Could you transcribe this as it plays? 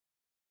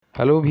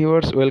Hello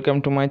viewers, welcome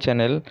to my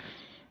channel.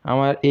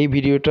 আমার এই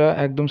ভিডিওটা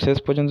একদম শেষ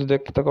পর্যন্ত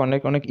দেখতে থাকো,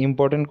 অনেক অনেক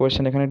ইম্পর্টেন্ট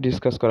কোয়েশ্চেন এখানে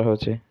ডিসকাস করা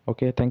হয়েছে।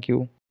 ওকে, থ্যাংক ইউ।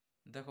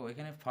 দেখো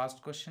এখানে ফার্স্ট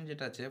কোয়েশ্চেন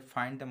যেটা আছে,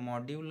 find the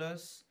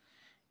modulus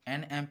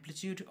and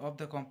amplitude of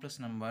the complex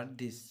number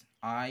this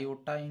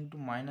আইওটা into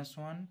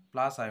 -1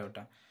 plus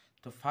আইওটা।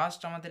 তো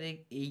ফার্স্ট আমাদের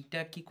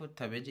এইটা কি করতে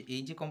হবে, যে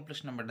এই যে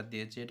কমপ্লেক্স নাম্বারটা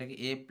দিয়েছে এটাকে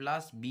এ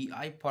প্লাস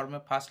বিআই ফর্মে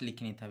ফার্স্ট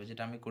লিখে নিতে হবে,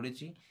 যেটা আমি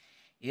করেছি।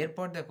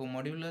 এরপর দেখো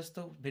মডিউলাস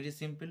তো ভেরি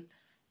সিম্পল,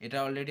 এটা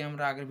অলরেডি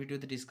আমরা আগের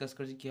ভিডিওতে ডিসকাস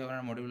করেছি কীভাবে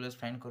আমরা মডিউলাস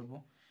ফাইন্ড করব।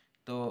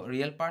 তো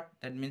real part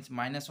that means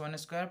 -1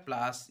 square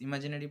plus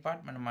imaginary part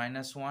মানে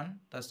 -1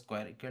 তার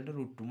square equal to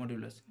 √2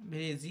 modulus,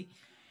 very easy.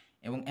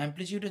 এবং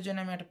অ্যাম্পলিটিউডের জন্য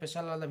আমি একটা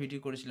স্পেশাল আলাদা ভিডিও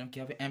করেছিলাম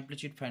কীভাবে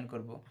অ্যাম্পলিটিউড ফাইন্ড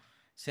করব,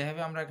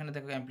 সেভাবে আমরা এখানে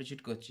দেখো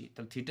অ্যাম্পলিটিউড করছি।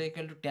 তাহলে theta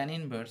equal to tan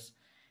inverse,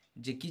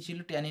 যে কী ছিল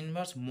tan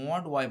inverse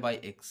mod Y by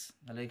x.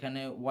 তাহলে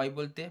এখানে ওয়াই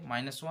বলতে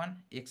 -1,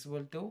 এক্স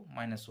বলতেও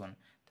 -1,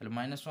 তাহলে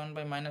 -1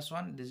 by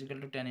 -1 this equal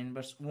to tan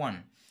inverse 1।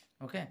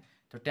 ওকে,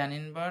 তো ট্যান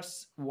ইনভার্স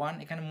 1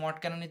 এখানে মড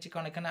কেন নিচ্ছি,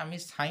 কারণ এখানে আমি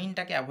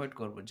সাইনটাকে অ্যাভয়েড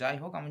করব। যাই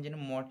হোক, আমি যেন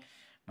মড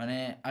মানে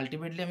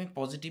আলটিমেটলি আমি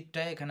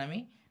পজিটিভটাই এখানে আমি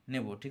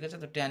নেব, ঠিক আছে।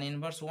 তো tan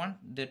inverse 1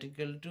 that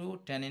equal to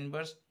tan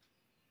inverse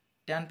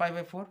tan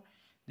π/4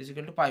 this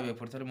equal to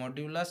π/4। তাহলে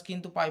মডিউলাস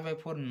কিন্তু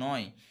π/4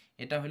 নয়,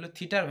 এটা হলো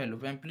থিটার ভ্যালু।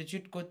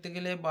 অ্যাম্পলিটিউড করতে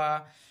গেলে বা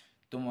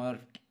তোমার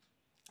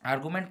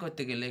আর্গুমেন্ট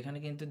করতে গেলে এখানে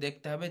কিন্তু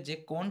দেখতে হবে যে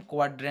কোন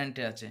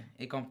কোয়াড্র্যান্টে আছে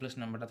এই কমপ্লেক্স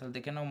নাম্বারটা। তাহলে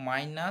দেখে নাও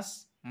মাইনাস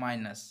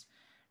মাইনাস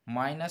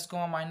মাইনাস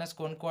কমা মাইনাস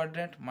কোন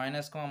কোয়াড্র্যান্ট,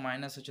 মাইনাস কমা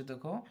মাইনাস হচ্ছে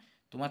দেখো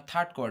তোমার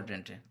থার্ড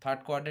কোয়াড্র্যান্টে। থার্ড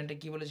কোয়াড্র্যান্টে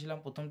কী বলেছিলাম,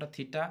 প্রথমটা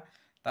থিটা,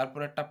 তারপর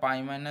একটা পাই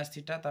মাইনাস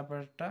থিটা, তারপর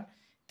একটা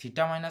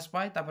থিটা মাইনাস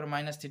পাই, তারপর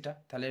মাইনাস থিটা।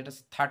 তাহলে এটা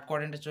থার্ড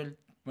কোয়াড্র্যান্টে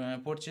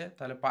পড়ছে।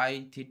 তাহলে পাই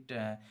থিটা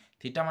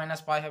থিটা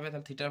মাইনাস পাই হবে,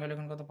 তাহলে থিটার ভ্যালু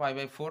এখানে কত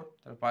π/4,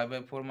 তাহলে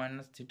π/4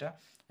 minus theta,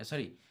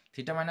 sorry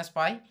theta minus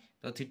পাই,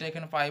 তো থিটা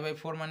এখানে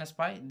π/4 minus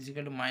pi this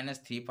equal to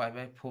 -3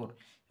 π/4।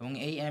 এবং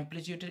এই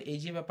অ্যাম্পলিটিউডের এই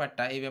যে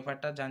ব্যাপারটা, এই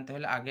ব্যাপারটা জানতে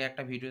হলে আগে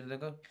একটা ভিডিওতে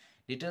দেখো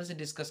ডিটেলসে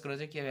ডিসকাস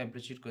করেছে কীভাবে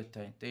অ্যাম্পলিটিউড করতে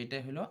হয়। তো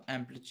এটাই হলো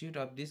amplitude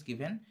of this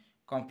given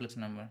complex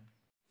number.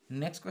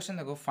 Next question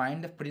দেখো, find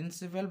the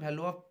principal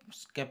value of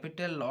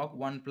capital log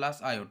 1 plus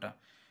iota.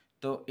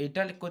 তো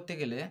এটা করতে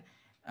গেলে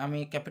আমি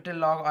ক্যাপিটাল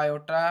লগ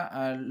আয়োটা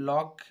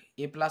লগ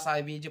এ প্লাস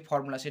আইবি যে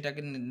ফর্মুলা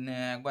সেটাকে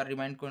একবার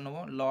রিমাইন্ড করে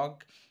নেবো। Log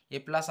A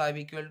plus i b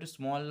equal to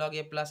small log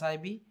A plus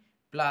i b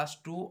plus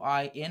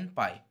 2in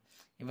পাই।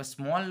 এবার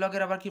স্মল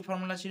লগের আবার কি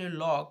ফর্মুলা ছিল,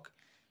 লগ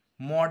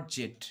মড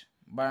জেড,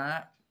 বা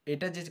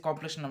এটা যে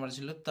কমপ্লেক্স নাম্বার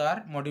ছিল তার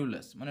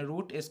মডিউলাস মানে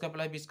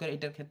 √a²+b²,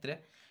 এটার ক্ষেত্রে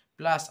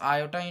plus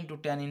iota into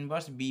tan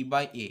inverse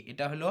b/a,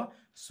 এটা হলো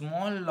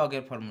স্মল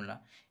লগের ফর্মুলা।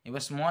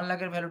 এবার স্মল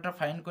লগের ভ্যালুটা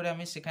ফাইন্ড করে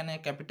আমি সেখানে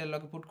ক্যাপিটাল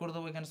লগে পুট করে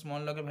দেবো এখানে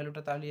স্মল লগের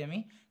ভ্যালুটা, তাহলেই আমি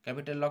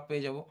ক্যাপিটাল লগ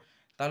পেয়ে যাব।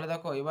 তাহলে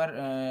দেখো এবার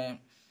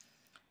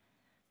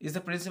is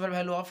the principal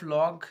value of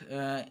log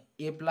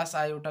A plus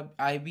আইওটা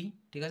IB,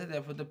 ঠিক আছে।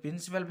 তারপর দ্য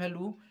প্রিন্সিপাল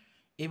ভ্যালু,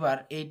 এবার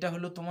এইটা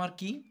হলো তোমার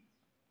কি,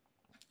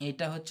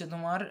 এইটা হচ্ছে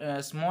তোমার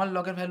স্মল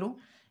লগের ভ্যালু।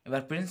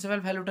 এবার প্রিন্সিপাল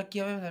ভ্যালুটা কী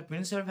হবে,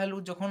 প্রিন্সিপাল ভ্যালু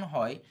যখন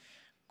হয়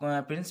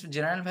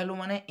জেনারেল ভ্যালু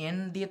মানে এন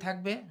দিয়ে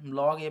থাকবে,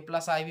 লগ এ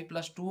প্লাস আইবি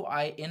প্লাস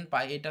 2in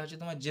পাই, এটা হচ্ছে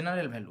তোমার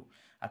জেনারেল ভ্যালু।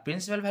 আর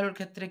প্রিন্সিপাল ভ্যালুর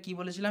ক্ষেত্রে কি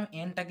বলেছিলাম,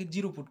 এনটাকে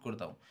 0 পুট করে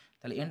দাও।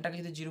 তাহলে এনটাকে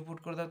যদি 0 পুট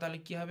করে দাও তাহলে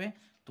কী হবে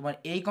তোমার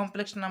এই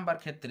কমপ্লেক্স নাম্বার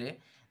ক্ষেত্রে,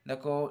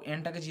 দেখো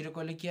এনটাকে 0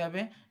 করলে কী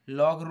হবে,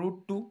 লগ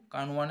 √2,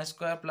 কারণ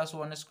 1² প্লাস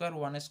 1²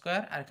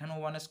 1², আর এখানেও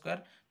 1²,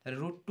 তাহলে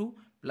 √2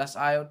 প্লাস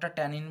আয়োটা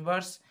ট্যান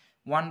ইনভার্স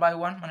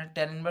 1/1 মানে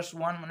ট্যান ইনভার্স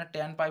 1 মানে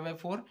ট্যান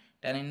π/4,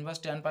 ট্যান ইনভার্স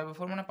ট্যান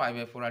π/4 মানে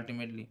π/4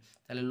 আলটিমেটলি।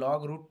 তাহলে লগ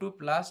 √2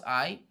 প্লাস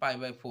আই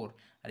π/4।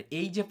 আর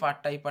এই যে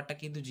পার্টটা, এই পার্টটা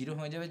কিন্তু 0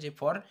 হয়ে যাবে, যে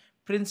ফর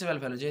প্রিন্সিপাল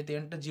ভ্যালু, যেহেতু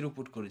এনটা 0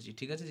 পুট করেছি,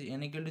 ঠিক আছে।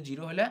 এন ইকুয়াল টু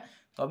 0 হলে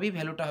তবেই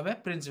ভ্যালুটা হবে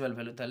প্রিন্সিপাল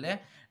ভ্যালু। তাহলে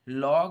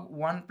লগ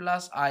 1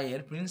 প্লাস আই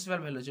এর প্রিন্সিপাল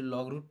ভ্যালু হচ্ছে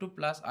লগ √2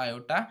 প্লাস আই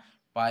ওটা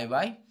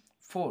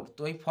π/4।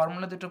 তো এই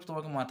ফর্মুলা দুটো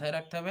তোমাকে মাথায়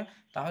রাখতে হবে,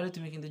 তাহলে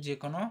তুমি কিন্তু যে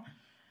কোনো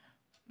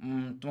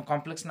তোমার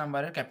কমপ্লেক্স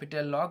নাম্বারের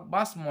ক্যাপিটাল লগ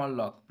বা স্মল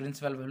লগ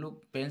প্রিন্সিপাল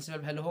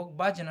ভ্যালু হোক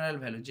বা জেনারেল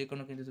ভ্যালু, যে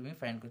কোনো কিন্তু তুমি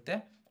ফাইন্ড করতে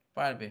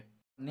পারবে।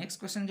 নেক্সট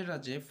কোয়েশ্চেন যেটা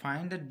আছে,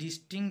 find the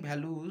ডিস্টিং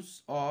values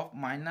of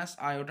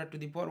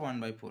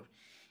 -i/1/4।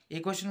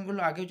 এই কোয়েশ্চেনগুলো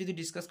আগেও যদি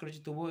ডিসকাস করেছি,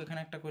 তবুও এখানে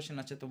একটা কোয়েশ্চেন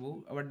আছে, তবু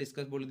আবার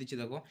ডিসকাস বলে দিচ্ছি।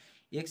 দেখো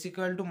x =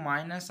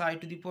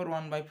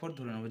 -i/1/4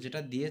 ধরে নেবো, যেটা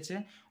দিয়েছে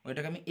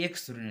ওইটাকে আমি x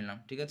ধরে নিলাম,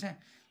 ঠিক আছে।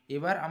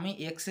 এবার আমি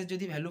x এর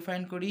যদি ভ্যালু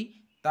ফাইন্ড করি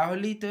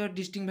তাহলেই তো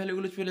ডিস্টিং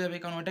ভ্যালুগুলো চলে যাবে,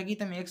 কারণ ওটাকেই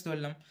তো আমি x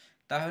ধরলাম।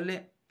 তাহলে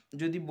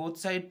যদি বোথ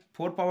সাইড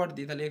 4 পাওয়ার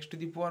দিই তাহলে x⁴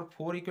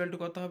 ইকুয়াল টু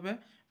কত হবে,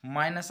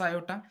 -i।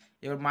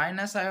 এবার -i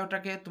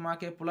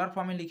তোমাকে পোলার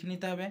ফর্মে লিখে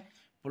নিতে হবে।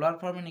 পোলার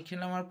ফর্মে লিখে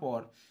নেওয়ার পর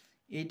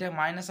এইটা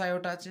 -i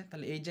আছে,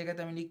 তাহলে এই জায়গাতে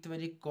আমি লিখতে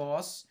পারি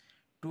cos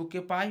 2k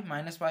pi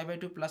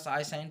 -π/2 plus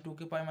i sin 2k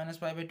pi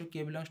 -π/2, k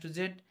belongs to z।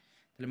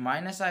 তাহলে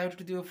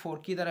 -i/4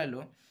 কী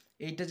দাঁড়ালো,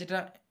 এইটা যেটা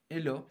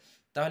এলো,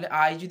 তাহলে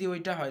i যদি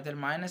ওইটা হয় তাহলে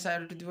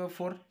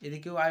 -i/4,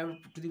 এদিকেও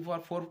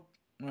i/4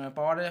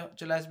 পাওয়ারে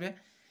চলে আসবে।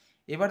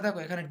 এবার দেখো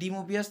এখানে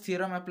ডিমোবিয়াস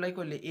থিওরাম অ্যাপ্লাই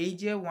করলে এই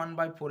যে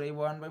 1/4, এই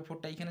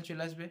 1/4টা এখানে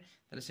চলে আসবে,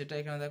 তাহলে সেটা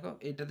এখানে দেখো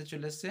এইটাতে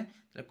চলে এসছে।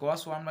 তাহলে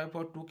cos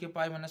 1/4 2k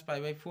pi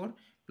 -π/4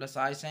 plus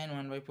i sine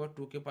 1/4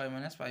 2k pi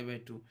minus pi by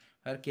 2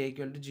 R k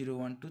equal to 0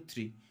 1 2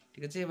 3।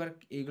 ঠিক আছে, এবার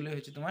এইগুলো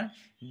হচ্ছে তোমার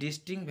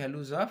ডিস্টিংক্ট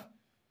ভ্যালুজ অফ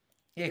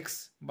এক্স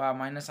বা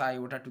মাইনাস আই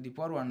ওটা to the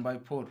power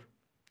 1/4।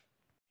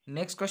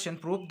 Next question,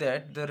 prove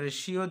that the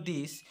ratio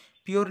this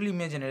purely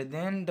imaginary,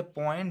 then the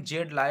point z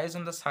lies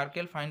on the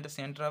circle, find the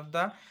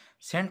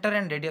center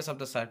and radius of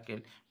the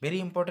circle. Very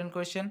important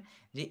question,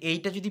 যে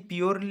এইটা যদি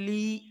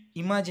purely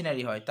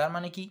imaginary হয় তার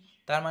মানে কি,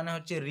 তার মানে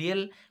হচ্ছে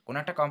রিয়েল কোনো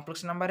একটা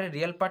কমপ্লেক্স নাম্বারের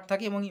রিয়েল পার্ট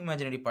থাকে এবং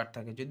ইমাজিনারি পার্ট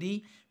থাকে। যদি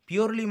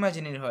পিওরলি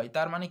ইমাজিনারি হয়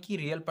তার মানে কি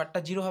রিয়েল পার্টটা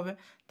জিরো হবে।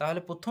 তাহলে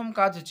প্রথম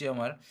কাজ হচ্ছে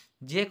আমার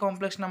যে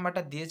কমপ্লেক্স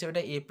নাম্বারটা দিয়েছে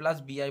ওটা a প্লাস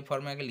বিআই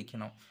ফর্মে আগে লিখে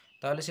নাও।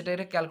 তাহলে সেটা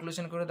এটা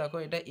ক্যালকুলেশন করে দেখো,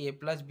 এটা a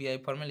প্লাস বিআই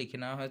ফর্মে লিখে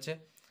নেওয়া হয়েছে।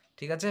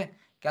 ঠিক আছে,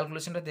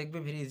 ক্যালকুলেশনটা দেখবে,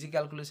 ভেরি ইজি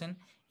ক্যালকুলেশন।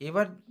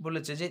 এবার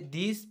বলেছে যে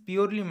দিস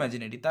পিওরলি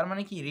ইমাজিনারি, তার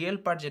মানে কি রিয়েল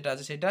পার্ট যেটা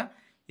আছে সেটা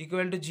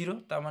ইকুয়াল টু জিরো,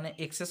 তার মানে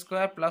x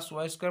square plus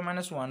Y square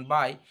minus 1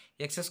 by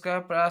x square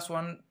plus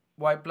 1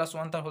 Y plus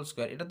 1 তার হোল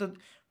স্কোয়ার। এটা তো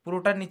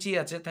পুরোটার নিচেই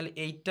আছে, তাহলে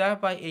এইটা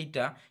বাই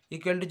এইটা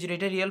ইকুয়াল টু জিরো,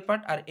 এটা রিয়েল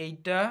পার্ট, আর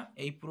এইটা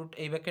এই পুরো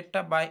এই ব্র্যাকেটটা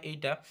বাই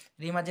এইটা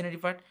ইমাজিনারি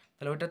পার্ট।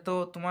 তাহলে ওইটা তো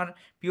তোমার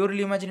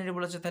পিওরলি ইমাজিনারি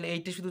বলেছে, তাহলে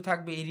এইটা শুধু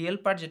থাকবে এই রিয়েল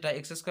পার্ট যেটা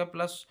x square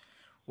plus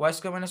Y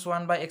square minus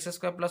 1 by x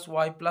square plus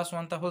Y plus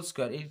 1 তার হোল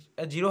স্কোয়ার, এই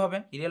জিরো হবে,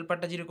 রিয়েল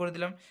পার্টটা জিরো করে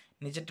দিলাম,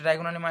 নিচের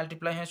ডায়াগোনালি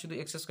মাল্টিপ্লাই হয় শুধু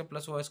x square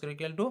plus Y square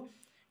equal to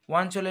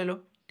 1 চলে এলো।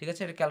 ঠিক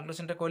আছে, এটা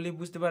ক্যালকুলেশনটা করলেই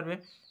বুঝতে পারবে।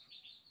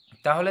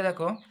 তাহলে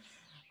দেখো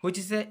which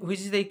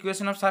is the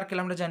equation of circle,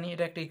 আমরা জানি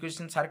এটা একটা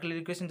ইকুয়েশন, সার্কেলের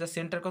ইকুয়েশন, যার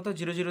সেন্টার কত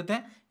 0 0-তে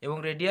এবং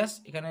রেডিয়াস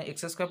এখানে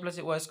x square plus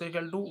Y square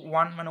equal to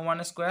 1, মানে 1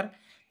 স্কোয়ার,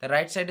 তার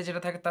রাইট সাইডে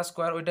যেটা থাকে তার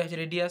স্কোয়ার, ওইটা হচ্ছে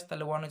রেডিয়াস,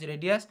 তাহলে 1 হচ্ছে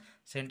রেডিয়াস,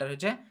 সেন্টার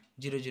হচ্ছে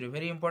 0 0।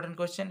 ভেরি ইম্পর্টেন্ট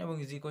কোয়েশ্চেন এবং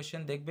ইজি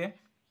কোয়েশ্চেন, দেখবে।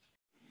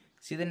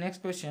 C the next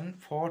question,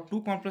 for two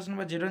complex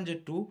number z1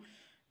 z2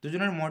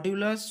 দুজনের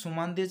মডিউলাস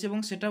সমান দিয়েছে এবং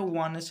সেটা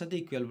 1 এর সাথে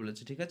ইকুয়াল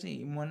বলেছে। ঠিক আছে,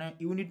 মানে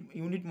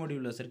ইউনিট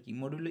মডিউলাস আর কি,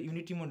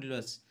 unity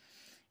modulus,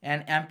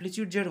 and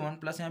amplitude z1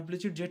 plus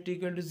amplitude z2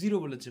 equal to 0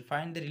 বলেছে,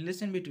 find the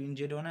relation between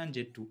z1 and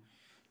z2।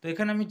 তো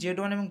এখানে আমি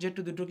z1 এবং z2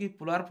 দুটোকে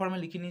পোলার ফর্মে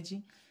লিখে নিয়েছি।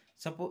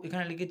 সাপোজ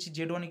এখানে লিখেছি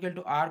z1 equal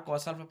to r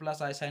cos alpha plus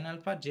i sin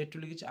alpha, z2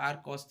 লিখেছি r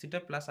cos theta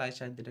plus i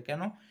sin theta।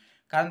 কেন?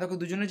 কারণ দেখো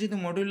দুজনের যেহেতু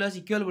মডিউলাস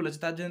ইকুয়াল বলেছে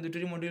তার জন্য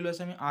দুটোরই মডিউলাস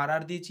আমি আর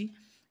দিয়েছি,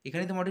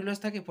 এখানে তো মডিউলাস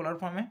থাকে পোলার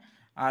ফর্মে,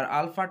 আর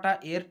আলফাটা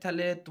এর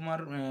তাহলে তোমার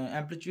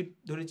অ্যাম্প্লিটিউড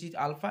ধরেছি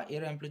আলফা,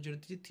 এর অ্যাম্প্লিটিউড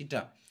দিচ্ছি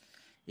থিটা।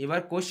 এবার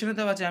কোশ্চেনে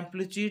দেওয়া আছে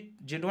amplitude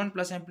z1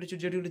 plus amplitude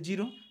z equal to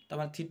 0,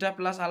 তারপর theta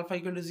plus alpha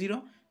equal to 0,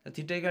 তা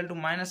theta equal to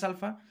minus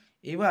alpha.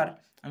 এবার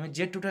আমি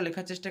z2টা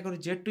লেখার চেষ্টা করি,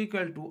 z2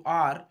 equal to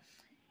R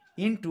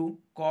into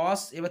cos,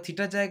 এবার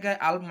থিটার জায়গায়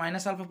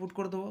মাইনাস আলফা পুট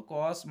করে দেবো,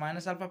 কস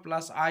minus alpha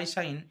plus i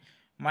sine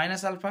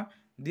minus alpha,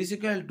 this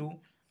equal to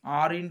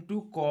R into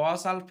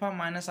cos alpha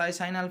minus i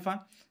sine alpha.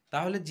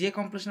 তাহলে যে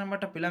কমপ্লেক্স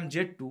নাম্বারটা পেলাম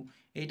z2,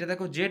 এইটা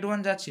দেখো z1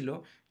 যা ছিল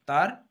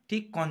তার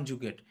ঠিক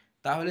কনজুগেট।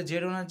 তাহলে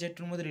z1 আর z2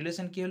 এর মধ্যে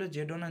রিলেশন কি হলো,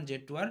 z1 আর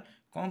z2 আর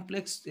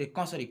complex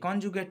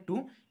conjugate two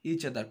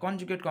each other,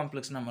 conjugate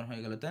complex number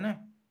হয়ে গেল, তাই না।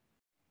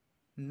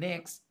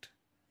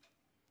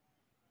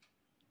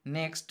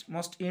 Next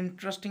most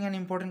interesting and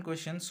important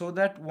question, so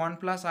that 1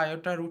 plus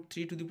iota root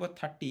 3 to the power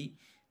 30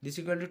 this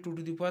equal to 2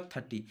 to the power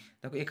 30।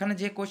 দেখো এখানে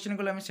যে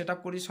কোশ্চেনগুলো আমি সেট আপ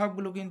করি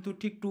সবগুলো কিন্তু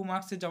ঠিক 2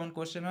 মার্কসের যেমন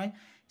কোশ্চেন হয়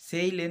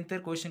সেই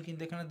লেন্থের কোশ্চেন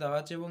কিন্তু এখানে দেওয়া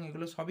আছে এবং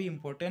এগুলো সবই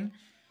ইম্পর্টেন্ট।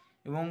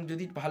 এবং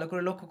যদি ভালো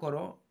করে লক্ষ্য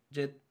করো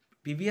যে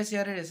প্রিভিয়াস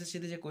ইয়ারের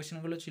এসএসসিতে যে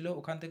কোশ্চেনগুলো ছিল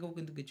ওখান থেকেও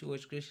কিন্তু কিছু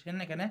কোশ্চেন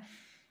এখানে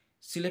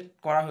সিলেক্ট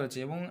করা হয়েছে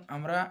এবং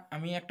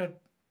আমি একটা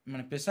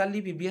মানে স্পেশালি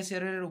প্রিভিয়াস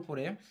ইয়ারের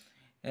উপরে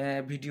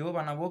ভিডিও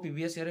বানাবো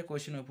প্রিভিয়াস ইয়ারের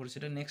কোয়েশ্চেনের উপর,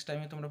 সেটা নেক্সট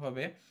টাইমে তোমরা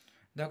পাবে।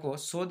 দেখো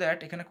সো দ্যাট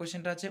এখানে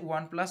কোয়েশ্চেনটা আছে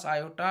 1 plus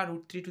iota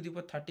root 3 to the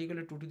power 30 equal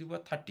to 2 to the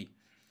পাওয়ার 30।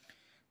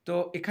 তো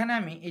এখানে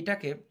আমি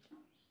এটাকে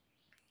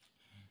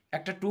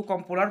একটা 2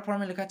 পোলার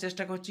ফর্মে লেখার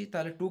চেষ্টা করছি,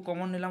 তাহলে 2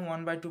 কমন নিলাম,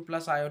 1/2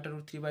 প্লাস আয়োটা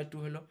রুট 3/2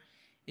 হলো।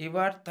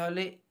 এবার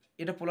তাহলে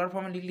এটা পোলার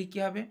ফর্মে লিখলে কী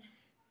হবে,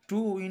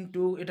 2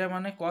 ইন্টু এটা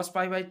মানে কস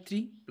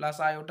π/3 প্লাস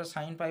আয়োটা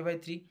সাইন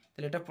π/3,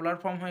 তাহলে এটা পোলার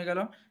ফর্ম হয়ে গেল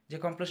যে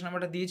কমপ্লেক্স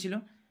নাম্বারটা দিয়েছিল,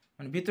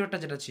 মানে ভিতরটা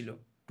যেটা ছিল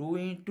 2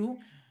 into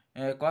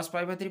cos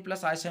π/3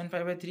 plus i sine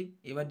π/3।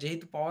 এবার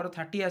যেহেতু পাওয়ার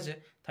 30 আছে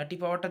 30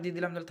 পাওয়ারটা দিয়ে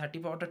দিলাম, তাহলে 30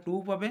 পাওয়ারটা 2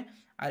 পাবে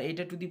আর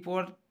এইটা to the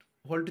power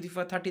whole to the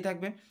পাওয়ার 30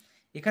 থাকবে।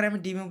 এখানে আমি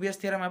ডিমিউভিয়াস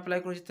থিওরাম অ্যাপ্লাই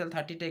করেছি, তাহলে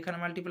 30টা এখানে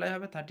মাল্টিপ্লাই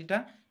হবে, 30টা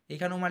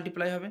এখানেও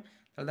মাল্টিপ্লাই হবে,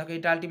 তাহলে দেখো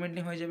এটা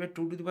আলটিমেটলি হয়ে যাবে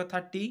 2 to the power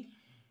 30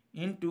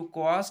 into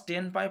cos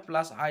 10π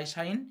plus i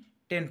sine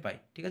 10π।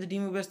 ঠিক আছে,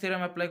 ডিমিউভিয়াস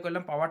থিওরাম অ্যাপ্লাই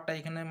করলাম, পাওয়ারটা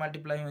এখানে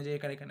মাল্টিপ্লাই হয়ে যায়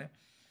এখানে,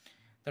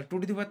 তাহলে 2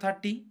 টু দি পাওয়ার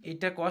 30,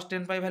 এইটা কস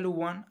 10π ভ্যালু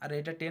 1 আর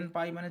এটা 10π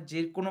মানে যে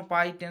কোনো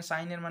পাই 10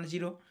 সাইনের মানে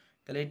 0,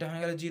 তাহলে এটা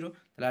হয়ে গেল 0,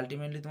 তাহলে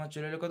আলটিমেটলি তোমার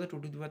চলে এলো কত 2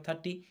 টু দি পাওয়ার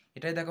 30।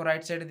 এটাই দেখো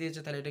রাইট সাইডে দিয়েছে,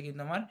 তাহলে এটা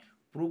কিন্তু আমার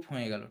প্রুফ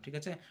হয়ে গেল। ঠিক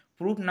আছে,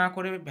 প্রুফ না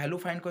করে ভ্যালু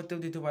ফাইন্ড করতেও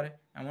দিতে পারে,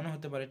 এমনও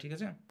হতে পারে। ঠিক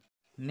আছে,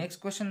 নেক্সট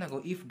কোয়েশ্চেন দেখো,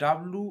 if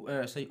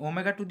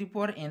omega to the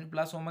power n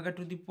plus omega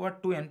to the power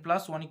 2n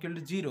plus 1 equal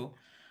to 0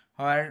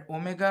 where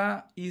omega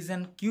is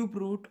an cube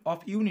root of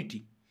unity,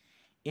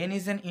 n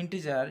is an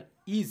integer,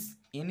 is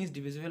n is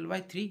divisible by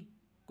 3?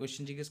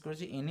 Question জিজ্ঞেস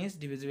করেছে n is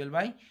divisible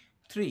by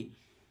 3।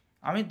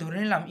 আমি ধরে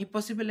নিলাম ই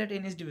possible at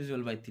N is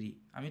divisible by 3,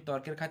 আমি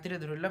তর্কের খাতিরে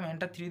ধরে নিলাম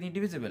এনটা 3 দিয়ে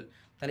ডিভিজিবল,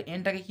 তাহলে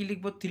এনটাকে কি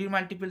লিখবো 3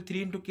 মাল্টিপল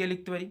 3 ইন্টু কে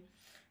লিখতে পারি।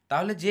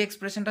 তাহলে যে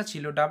এক্সপ্রেশনটা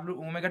ছিল W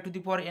omega to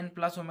the power N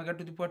plus omega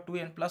to the power 2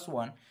 N plus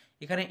 1,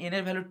 এখানে এন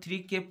এর ভ্যালু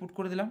 3 কে পুট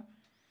করে দিলাম,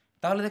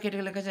 তাহলে দেখে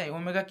এটাকে লেখা যায়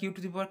omega Q to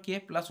the power k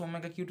plus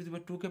omega Q to the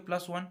power 2 k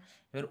plus 1।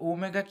 এবার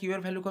ওমেগা কিউ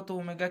এর ভ্যালু কত,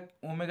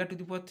 ওমেগা টু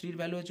দি পাওয়ার 3 এর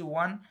ভ্যালু হচ্ছে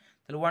 1,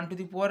 তাহলে 1 টু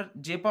দি পাওয়ার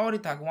যে পাওয়ারই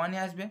থাক 1 এ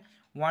আসবে,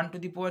 1 টু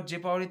দি পাওয়ার যে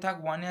পাওয়ারই থাক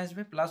 1 এ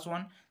আসবে প্লাস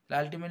 1, তাহলে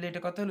আলটিমেটলি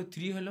এটা কত হলো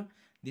 3 হলো।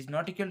 দিস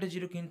নট ইকুয়াল টু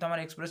 0, কিন্তু আমার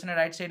এক্সপ্রেশনের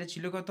রাইট সাইডে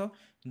ছিল কত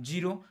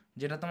 0,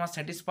 যেটা তোমার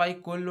স্যাটিসফাই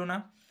করলো না।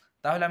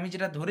 তাহলে আমি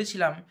যেটা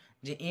ধরেছিলাম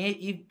যে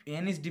if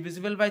N is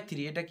divisible by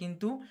 3, এটা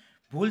কিন্তু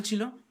ভুল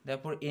ছিল,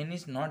 therefore N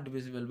is not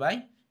divisible by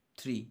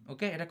 3।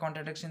 ওকে, এটা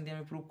কন্ট্রাডিকশন দিয়ে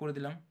আমি প্রুভ করে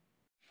দিলাম।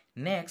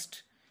 Next,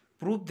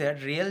 prove that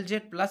real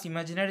Z plus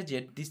imaginary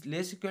Z this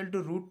less equal to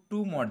 √2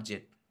 mod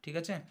Z. ঠিক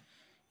আছে,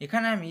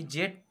 এখানে আমি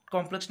Z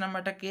complex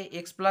নাম্বারটাকে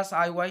x plus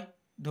I Y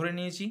ধরে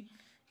নিয়েছি,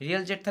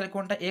 রিয়েল জেড তাহলে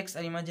কোনটা এক্স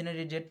আর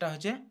ইমাজিনারি জেডটা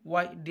হচ্ছে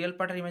ওয়াই, রিয়েল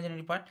পার্ট আর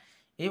ইমাজিনারি পার্ট।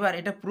 এবার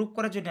এটা প্রুভ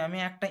করার জন্য আমি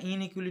একটা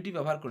ইনইকুয়ালিটি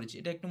ব্যবহার করেছি,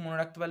 এটা একটু মনে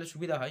রাখতে পারলে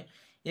সুবিধা হয়।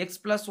 X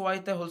plus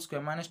ওয়াইতে whole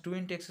square minus 2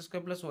 into x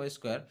square plus Y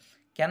square.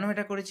 কেন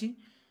এটা করেছি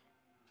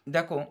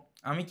দেখো,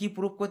 আমি কি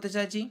প্রুভ করতে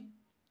চাইছি,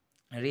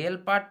 real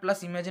part plus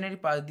imaginary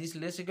part this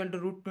less equal to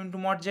 √2 into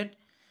mod Z.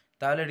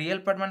 তাহলে রিয়েল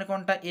পার্ট মানে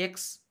কোনটা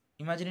এক্স,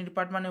 ইমাজিনারি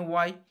পার্ট মানে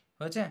ওয়াই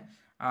হয়েছে,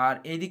 আর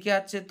এইদিকে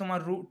আছে তোমার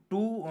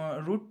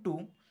 √2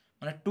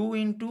 মানে 2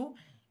 ইন্টু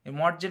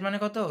মড জেড মানে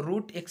কত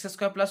 √x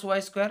square plus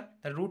Y square.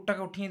 তাহলে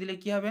রুটটাকে উঠিয়ে দিলে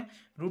কী হবে,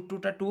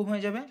 √2টা 2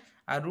 হয়ে যাবে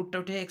আর রুটটা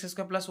উঠে x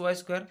square plus Y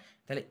square.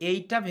 তাহলে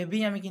এইটা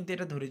ভেবেই আমি কিন্তু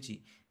এটা ধরেছি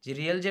যে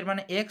রিয়েল জেড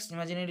মানে এক্স,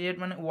 ইমাজিনারি জেড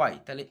মানে ওয়াই,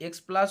 তাহলে x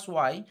plus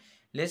Y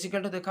less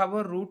equal to দেখাবো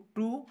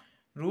 √2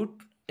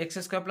 √x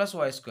square plus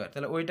Y square.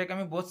 তাহলে ওইটাকে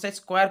আমি বোথ সাইড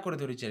স্কোয়ার করে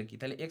ধরেছি আর কি,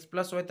 তাহলে এক্স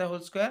প্লাস ওয়াইটা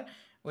হোল স্কোয়ার,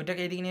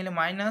 ওইটাকে এদিকে নিয়ে এলে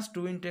minus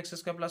 2 into x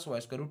square plus Y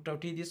square, রুটটা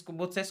উঠিয়ে দিয়ে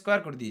বোথ সাইড স্কোয়ার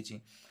করে দিয়েছি।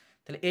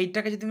 তাহলে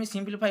এইটাকে যদি তুমি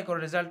সিম্পলিফাই করো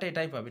রেজাল্টটা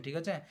এটাই পাবে। ঠিক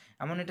আছে,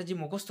 এমন এটা যে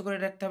মুখস্থ করে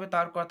রাখতে হবে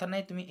তার কথা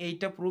নেই, তুমি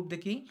এইটা প্রুফ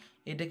দেখি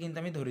এটা কিন্তু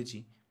আমি ধরেছি,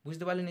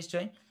 বুঝতে পারলে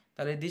নিশ্চয়ই।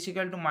 তাহলে this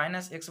equal to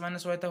minus x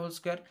minus ওয়াইটা whole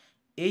square,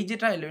 এই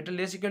যেটা এলো এটা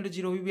লেস ইকুয়াল টু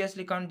 0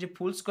 অবভিয়াসলি, কারণ যে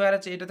ফুল স্কোয়ার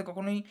আছে এটাতে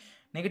কখনোই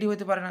নেগেটিভ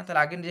হতে পারে না,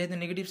 তাহলে আগে যেহেতু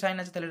নেগেটিভ সাইন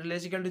আছে তাহলে এটা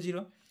লেস ইকুয়াল টু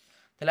 0।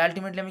 তাহলে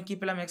আলটিমেটলি আমি কী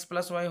পেলাম, x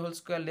plus Y whole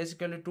square less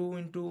equal to 2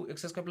 into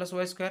x square plus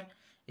Y square.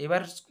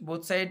 এবার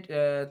বোথ সাইড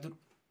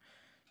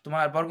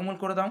তোমার বর্গমূল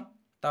করে দাও,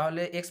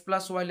 তাহলে x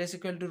plus Y less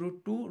equal to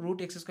 √2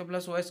 √x square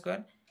plus Y square,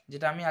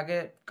 যেটা আমি আগে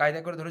কায়দা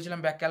করে ধরেছিলাম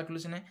ব্যাক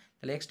ক্যালকুলেশনে।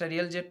 তাহলে extra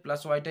real Z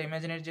plus ওয়াইটা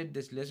imaginary Z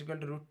less equal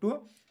to √2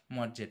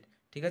 mod Z.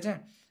 ঠিক আছে,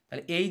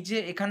 তাহলে এই যে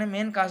এখানে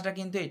মেন কাজটা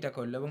কিন্তু এইটা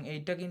করলো, এবং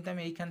এইটা কিন্তু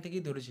আমি এইখান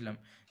থেকেই ধরেছিলাম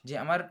যে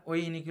আমার ওই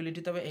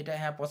ইনইকুয়ালিটি, তবে এটা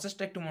হ্যাঁ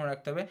প্রসেসটা একটু মনে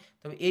রাখতে হবে,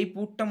 তবে এই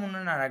পুটটা মনে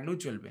না রাখলেও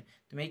চলবে,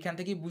 তুমি এইখান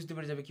থেকেই বুঝতে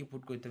পেরে যাবে কি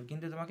পুট করতে হবে,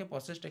 কিন্তু তোমাকে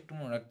প্রসেসটা একটু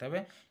মনে রাখতে হবে।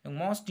 এবং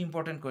most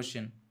important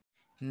question,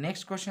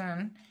 next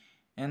question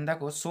and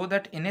দেখো, so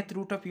that nth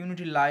root of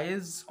unity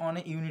lies on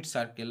a unit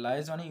circle,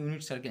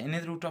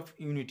 nth root of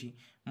unity,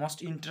 most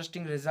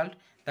interesting result।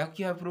 দেখো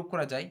কীভাবে প্রুভ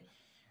করা যায়,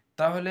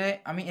 তাহলে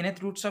আমি nth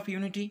roots of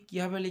unity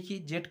কীভাবে লিখি,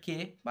 জেড কে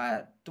বা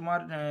তোমার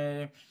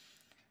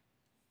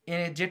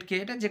জেড কে,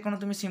 এটা যে কোনো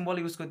তুমি সিম্বল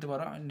ইউজ করতে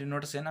পারো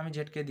নোটেশন, আমি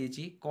জেড কে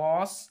দিয়েছি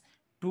cos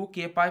 2k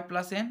pi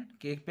plus n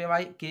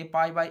k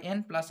pi by n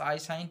plus i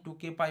sin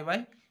 2k pi by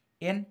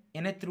n,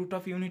 nth root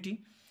of unity।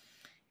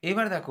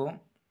 এবার দেখো,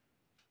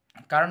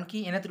 কারণ কি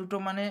nth রুট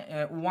মানে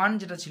 1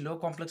 যেটা ছিল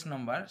কমপ্লেক্স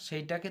নাম্বার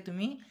সেইটাকে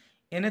তুমি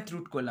nth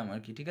রুট করলাম আর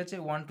কি। ঠিক আছে,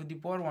 1 to the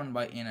power 1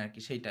 by n আর কি,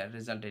 সেইটার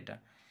রেজাল্ট এটা।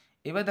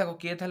 এবার দেখো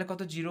কে তাহলে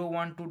কত 0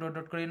 1 2 ডট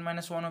ডট করে n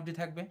মাইনাস 1 অবধি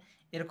থাকবে,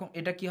 এরকম।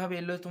 এটা কী হবে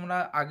এলো, তোমরা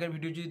আগের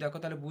ভিডিও যদি দেখো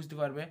তাহলে বুঝতে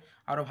পারবে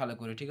আরও ভালো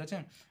করে। ঠিক আছে,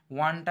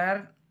 1টার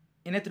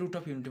nth রুট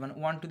অফ ইউনিটি মানে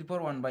 1 to the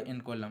power 1 by n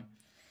করলাম।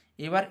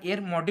 এবার এর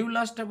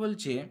মডিউলাসটা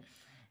বলছে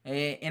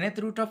nth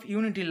root of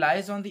unity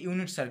lies on the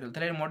unit circle,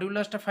 তাহলে এর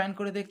মডিউলাসটা ফাইন্ড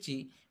করে দেখছি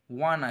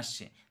 1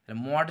 আসছে, তাহলে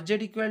মড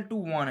জেড ইকুয়াল টু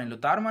 1 এলো।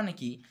 তার মানে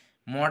কি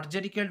মড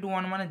জেড ইকুয়াল টু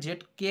 1 মানে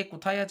জেড কে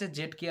কোথায় আছে,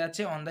 জেড কে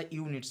আছে অন দ্য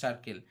ইউনিট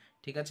সার্কেল।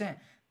 ঠিক আছে,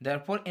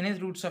 therefore nth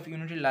roots of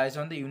unity lies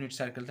on the unit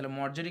circle, তাহলে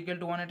মড জেড ইকুয়াল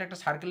টু 1 এটা একটা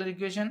সার্কেলের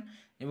ইকুয়েশন,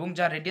 এবং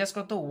যার রেডিয়াস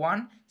কত 1,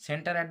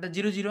 সেন্টার অ্যাট দ্য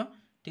 0 0।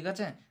 ঠিক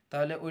আছে,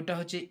 তাহলে ওইটা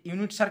হচ্ছে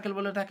ইউনিট সার্কেল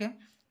বলে থাকে,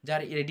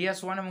 যার রেডিয়াস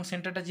 1 এবং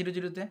সেন্টারটা 0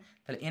 0-তে।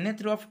 তাহলে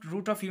nth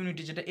রুট অফ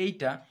ইউনিটি যেটা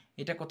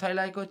এটা কোথায়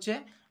লাই করছে,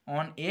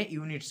 অন এ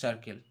ইউনিট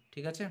সার্কেল।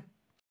 ঠিক আছে।